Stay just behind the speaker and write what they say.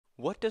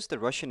What does the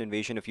Russian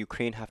invasion of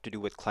Ukraine have to do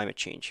with climate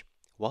change?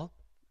 Well,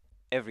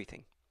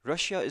 everything.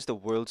 Russia is the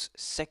world's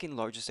second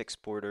largest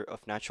exporter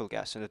of natural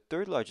gas and the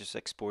third largest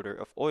exporter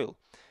of oil.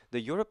 The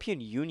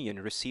European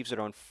Union receives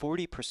around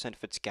 40%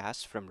 of its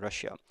gas from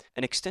Russia.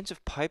 An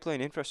extensive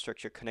pipeline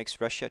infrastructure connects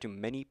Russia to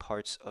many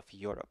parts of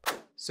Europe.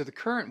 So the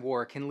current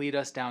war can lead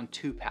us down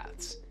two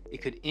paths.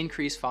 It could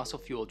increase fossil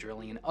fuel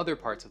drilling in other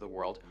parts of the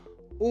world,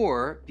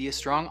 or be a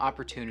strong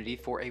opportunity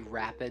for a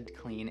rapid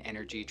clean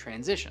energy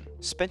transition.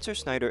 Spencer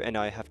Snyder and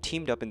I have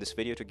teamed up in this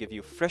video to give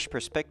you fresh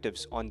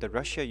perspectives on the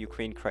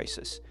Russia-Ukraine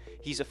crisis.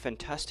 He's a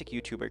fantastic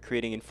YouTuber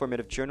creating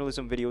informative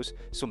journalism videos,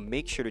 so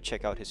make sure to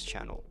check out his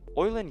channel.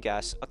 Oil and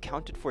gas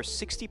accounted for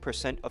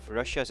 60% of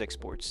Russia's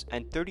exports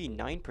and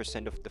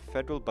 39% of the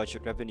federal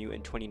budget revenue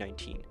in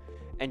 2019.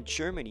 And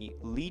Germany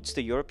leads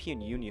the European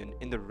Union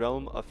in the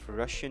realm of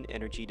Russian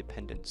energy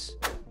dependence.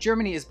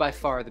 Germany is by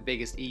far the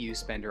biggest EU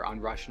spender on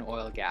Russian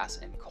oil, gas,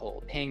 and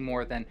coal, paying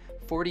more than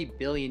 40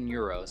 billion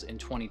euros in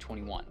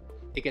 2021.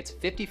 It gets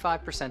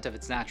 55% of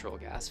its natural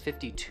gas,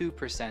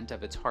 52%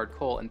 of its hard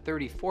coal, and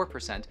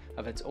 34%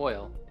 of its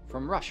oil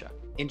from Russia.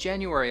 In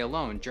January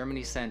alone,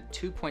 Germany sent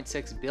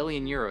 2.6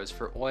 billion euros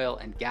for oil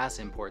and gas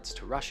imports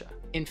to Russia.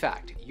 In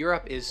fact,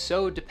 Europe is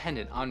so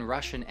dependent on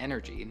Russian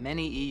energy,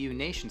 many EU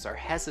nations are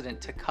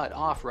hesitant to cut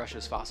off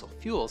Russia's fossil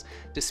fuels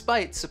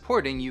despite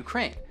supporting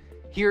Ukraine.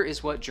 Here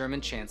is what German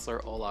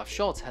Chancellor Olaf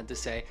Scholz had to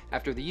say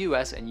after the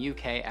US and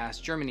UK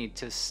asked Germany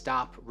to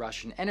stop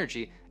Russian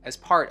energy as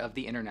part of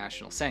the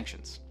international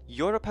sanctions.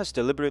 Europe has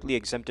deliberately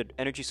exempted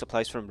energy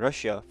supplies from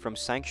Russia from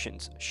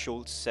sanctions,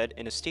 Scholz said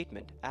in a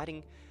statement,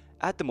 adding,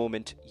 "At the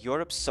moment,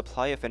 Europe's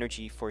supply of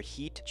energy for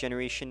heat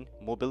generation,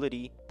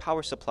 mobility,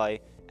 power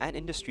supply, and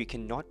industry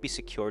cannot be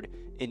secured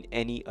in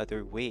any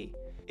other way.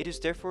 It is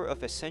therefore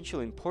of essential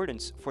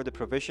importance for the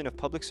provision of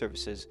public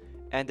services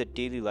and the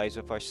daily lives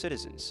of our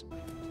citizens."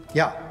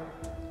 Ja,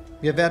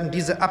 wir werden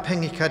diese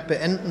Abhängigkeit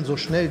beenden, so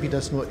schnell wie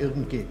das nur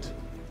irgend geht.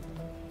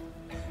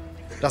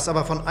 Das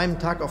aber von einem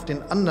Tag auf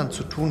den anderen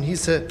zu tun,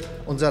 hieße,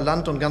 unser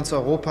Land und ganz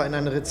Europa in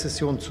eine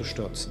Rezession zu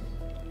stürzen.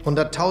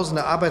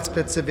 Hunderttausende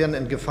Arbeitsplätze wären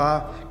in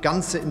Gefahr,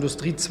 ganze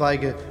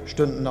Industriezweige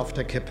stünden auf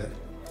der Kippe.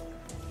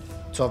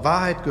 Zur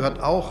Wahrheit gehört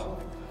auch,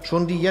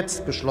 schon die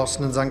jetzt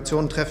beschlossenen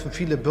Sanktionen treffen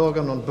viele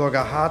Bürgerinnen und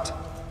Bürger hart,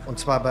 und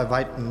zwar bei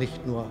weitem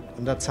nicht nur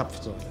an der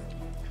Zapfsäule.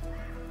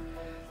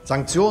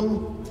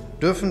 Sanktionen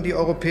dürfen die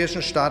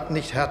europäischen Staaten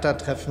nicht härter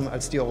treffen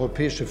als die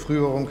europäische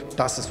Führung.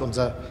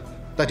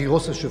 Die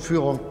russische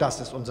Führung, das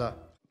ist unser.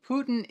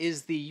 Putin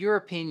is the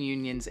European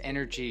Union's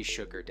energy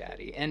sugar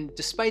daddy, and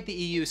despite the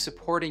EU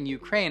supporting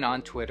Ukraine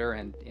on Twitter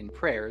and in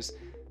prayers,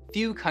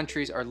 few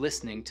countries are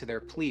listening to their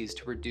pleas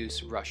to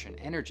reduce Russian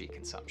energy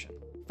consumption.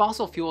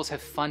 Fossil fuels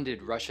have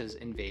funded Russia's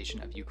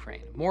invasion of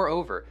Ukraine.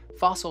 Moreover,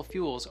 fossil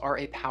fuels are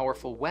a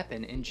powerful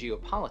weapon in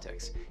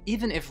geopolitics.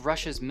 Even if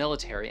Russia's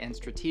military and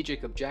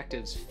strategic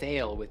objectives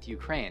fail with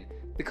Ukraine,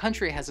 the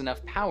country has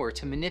enough power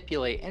to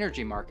manipulate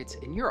energy markets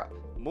in Europe.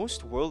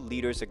 Most world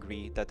leaders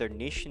agree that their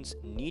nations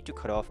need to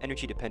cut off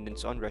energy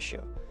dependence on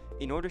Russia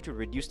in order to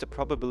reduce the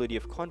probability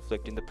of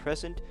conflict in the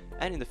present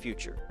and in the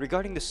future.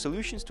 Regarding the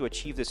solutions to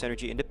achieve this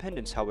energy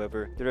independence,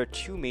 however, there are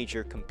two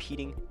major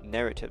competing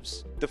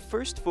narratives. The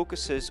first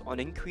focuses on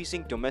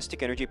increasing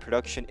domestic energy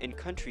production in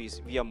countries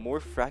via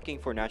more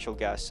fracking for natural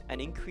gas and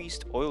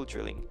increased oil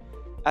drilling.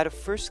 At a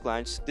first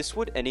glance, this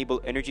would enable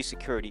energy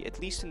security,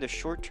 at least in the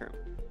short term.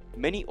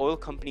 Many oil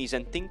companies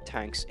and think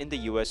tanks in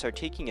the US are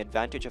taking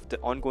advantage of the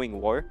ongoing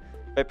war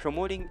by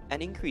promoting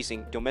and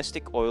increasing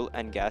domestic oil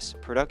and gas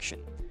production.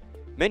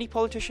 Many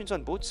politicians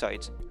on both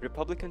sides,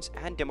 Republicans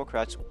and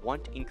Democrats,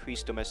 want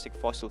increased domestic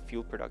fossil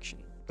fuel production.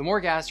 The more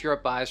gas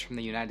Europe buys from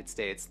the United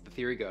States, the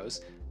theory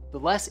goes, the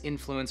less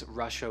influence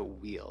Russia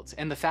wields,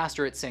 and the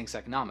faster it sinks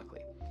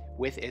economically.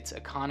 With its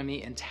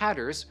economy in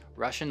tatters,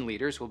 Russian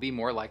leaders will be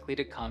more likely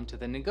to come to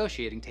the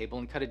negotiating table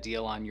and cut a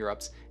deal on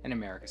Europe's and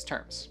America's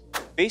terms.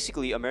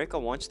 Basically, America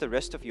wants the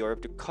rest of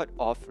Europe to cut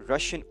off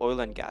Russian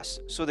oil and gas,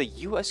 so the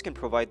US can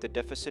provide the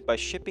deficit by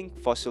shipping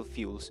fossil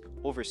fuels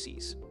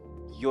overseas.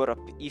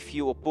 Europe, if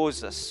you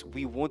oppose us,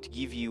 we won't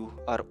give you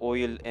our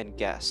oil and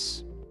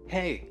gas.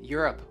 Hey,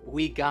 Europe,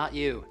 we got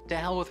you. To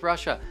hell with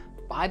Russia.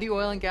 Buy the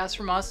oil and gas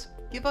from us,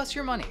 give us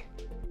your money.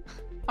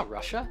 Not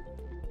Russia.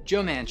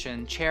 Joe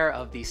Manchin, chair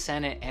of the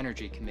Senate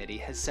Energy Committee,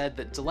 has said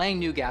that delaying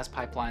new gas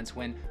pipelines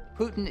when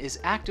Putin is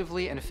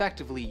actively and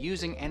effectively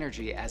using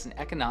energy as an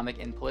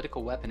economic and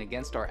political weapon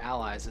against our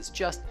allies is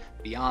just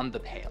beyond the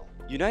pale.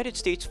 United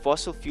States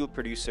fossil fuel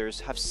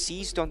producers have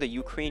seized on the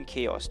Ukraine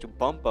chaos to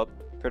bump up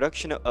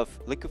production of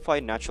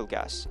liquefied natural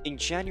gas. In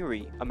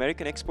January,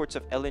 American exports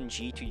of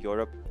LNG to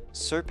Europe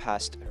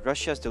surpassed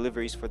Russia's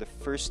deliveries for the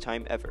first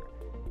time ever.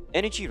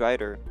 Energy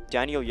writer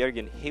Daniel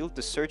Yergin hailed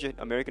the surge in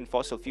American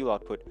fossil fuel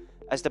output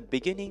as the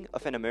beginning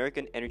of an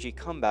American energy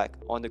comeback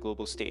on the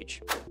global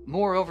stage.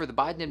 Moreover, the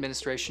Biden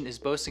administration is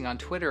boasting on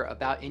Twitter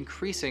about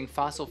increasing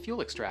fossil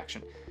fuel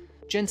extraction.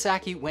 Jen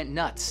Psaki went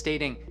nuts,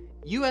 stating,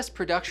 "U.S.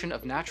 production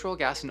of natural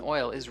gas and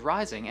oil is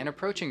rising and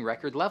approaching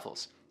record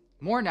levels."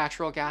 More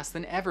natural gas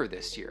than ever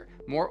this year,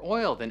 more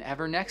oil than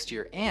ever next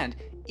year, and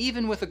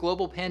even with a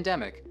global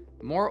pandemic,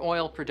 more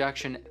oil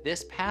production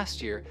this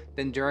past year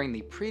than during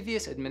the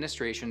previous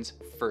administration's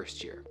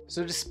first year.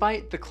 So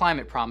despite the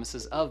climate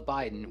promises of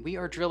Biden, we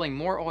are drilling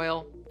more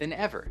oil than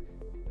ever.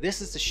 This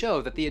is to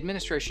show that the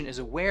administration is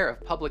aware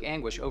of public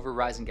anguish over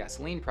rising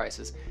gasoline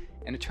prices,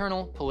 an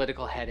eternal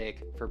political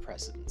headache for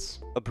presidents.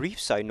 A brief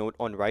side note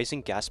on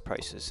rising gas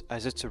prices,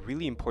 as it's a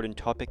really important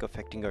topic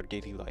affecting our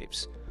daily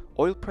lives.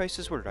 Oil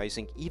prices were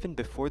rising even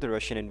before the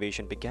Russian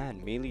invasion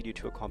began, mainly due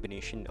to a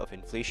combination of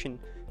inflation,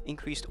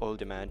 increased oil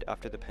demand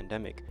after the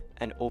pandemic,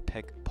 and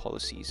OPEC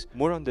policies.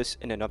 More on this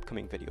in an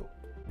upcoming video.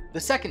 The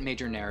second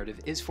major narrative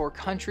is for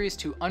countries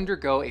to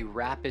undergo a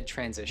rapid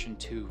transition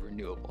to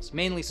renewables,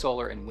 mainly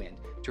solar and wind,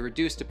 to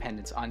reduce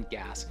dependence on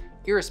gas,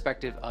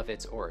 irrespective of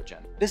its origin.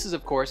 This is,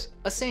 of course,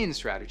 a sane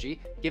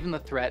strategy, given the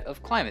threat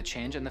of climate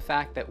change and the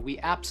fact that we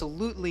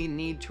absolutely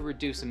need to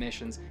reduce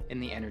emissions in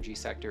the energy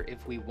sector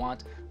if we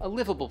want a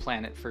livable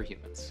planet for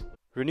humans.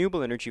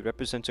 Renewable energy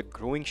represents a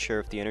growing share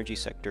of the energy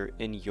sector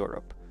in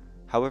Europe.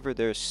 However,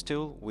 there are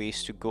still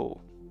ways to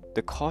go.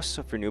 The costs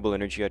of renewable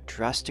energy are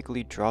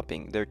drastically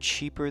dropping. They're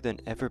cheaper than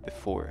ever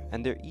before,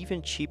 and they're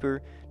even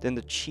cheaper than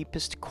the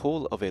cheapest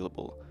coal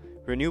available.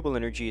 Renewable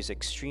energy is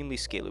extremely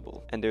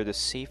scalable, and they're the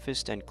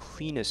safest and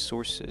cleanest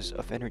sources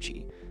of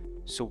energy.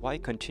 So why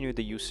continue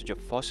the usage of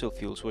fossil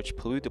fuels which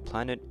pollute the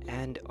planet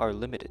and are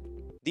limited?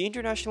 The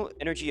International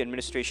Energy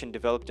Administration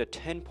developed a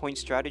 10-point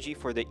strategy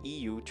for the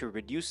EU to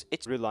reduce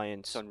its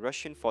reliance on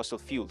Russian fossil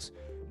fuels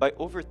by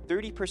over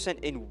 30%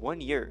 in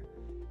 1 year.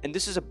 And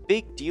this is a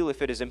big deal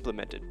if it is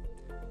implemented.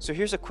 So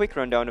here's a quick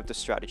rundown of the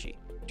strategy.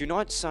 Do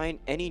not sign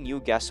any new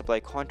gas supply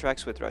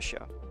contracts with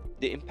Russia.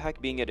 The impact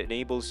being it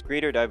enables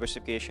greater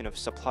diversification of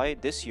supply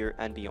this year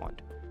and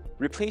beyond.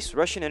 Replace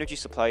Russian energy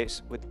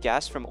supplies with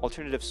gas from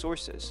alternative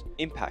sources.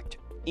 Impact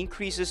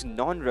increases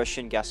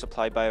non-Russian gas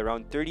supply by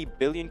around 30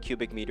 billion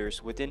cubic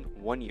meters within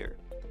 1 year.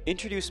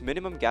 Introduce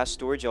minimum gas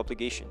storage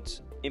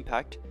obligations.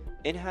 Impact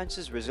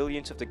enhances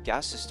resilience of the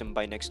gas system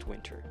by next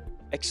winter.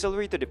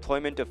 Accelerate the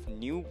deployment of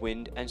new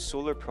wind and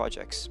solar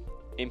projects.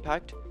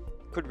 Impact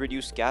could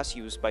reduce gas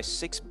use by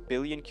 6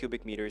 billion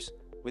cubic meters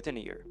within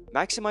a year.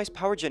 Maximize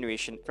power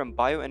generation from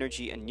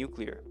bioenergy and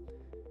nuclear.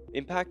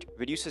 Impact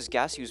reduces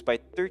gas use by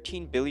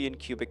 13 billion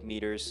cubic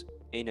meters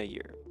in a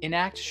year.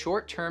 Enact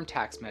short-term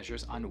tax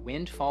measures on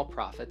windfall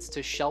profits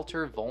to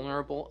shelter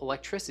vulnerable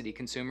electricity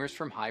consumers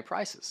from high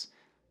prices.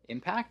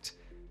 Impact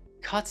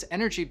cuts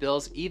energy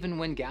bills even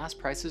when gas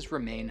prices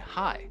remain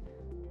high.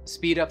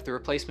 Speed up the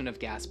replacement of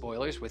gas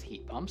boilers with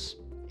heat pumps.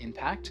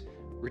 Impact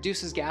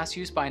reduces gas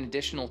use by an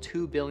additional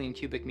 2 billion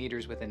cubic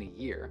meters within a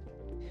year.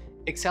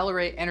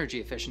 Accelerate energy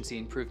efficiency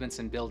improvements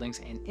in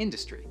buildings and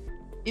industry.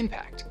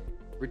 Impact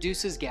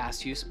reduces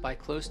gas use by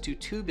close to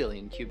 2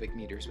 billion cubic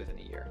meters within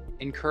a year.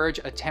 Encourage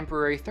a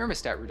temporary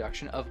thermostat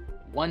reduction of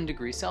 1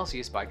 degree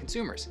Celsius by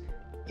consumers.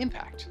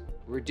 Impact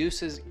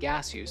reduces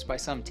gas use by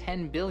some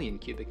 10 billion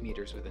cubic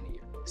meters within a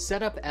year.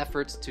 Set up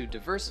efforts to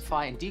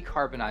diversify and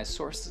decarbonize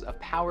sources of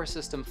power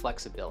system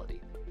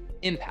flexibility.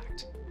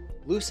 Impact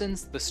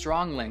loosens the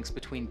strong links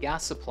between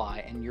gas supply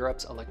and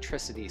Europe's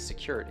electricity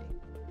security.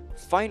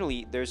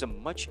 Finally, there's a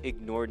much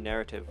ignored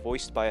narrative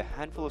voiced by a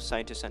handful of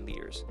scientists and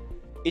leaders.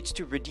 It's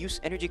to reduce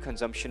energy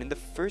consumption in the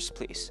first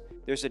place.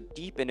 There's a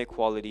deep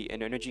inequality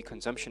in energy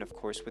consumption, of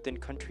course, within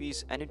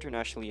countries and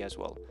internationally as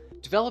well.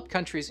 Developed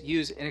countries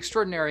use an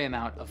extraordinary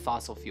amount of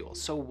fossil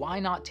fuels, so why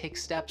not take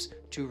steps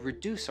to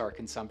reduce our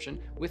consumption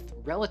with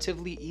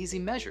relatively easy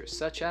measures,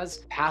 such as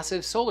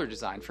passive solar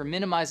design for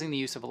minimizing the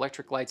use of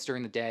electric lights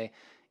during the day,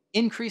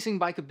 increasing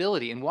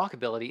bikeability and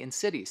walkability in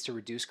cities to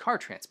reduce car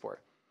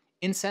transport,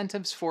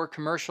 incentives for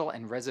commercial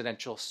and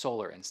residential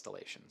solar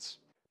installations.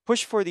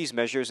 Push for these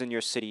measures in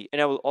your city,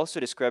 and I will also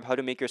describe how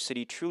to make your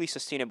city truly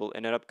sustainable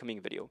in an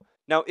upcoming video.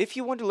 Now, if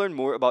you want to learn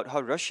more about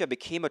how Russia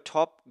became a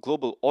top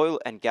global oil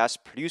and gas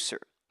producer,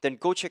 then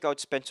go check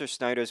out Spencer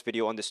Snyder's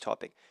video on this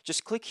topic.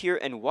 Just click here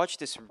and watch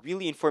this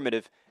really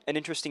informative and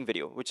interesting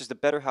video, which is the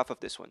better half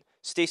of this one.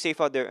 Stay safe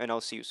out there, and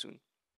I'll see you soon.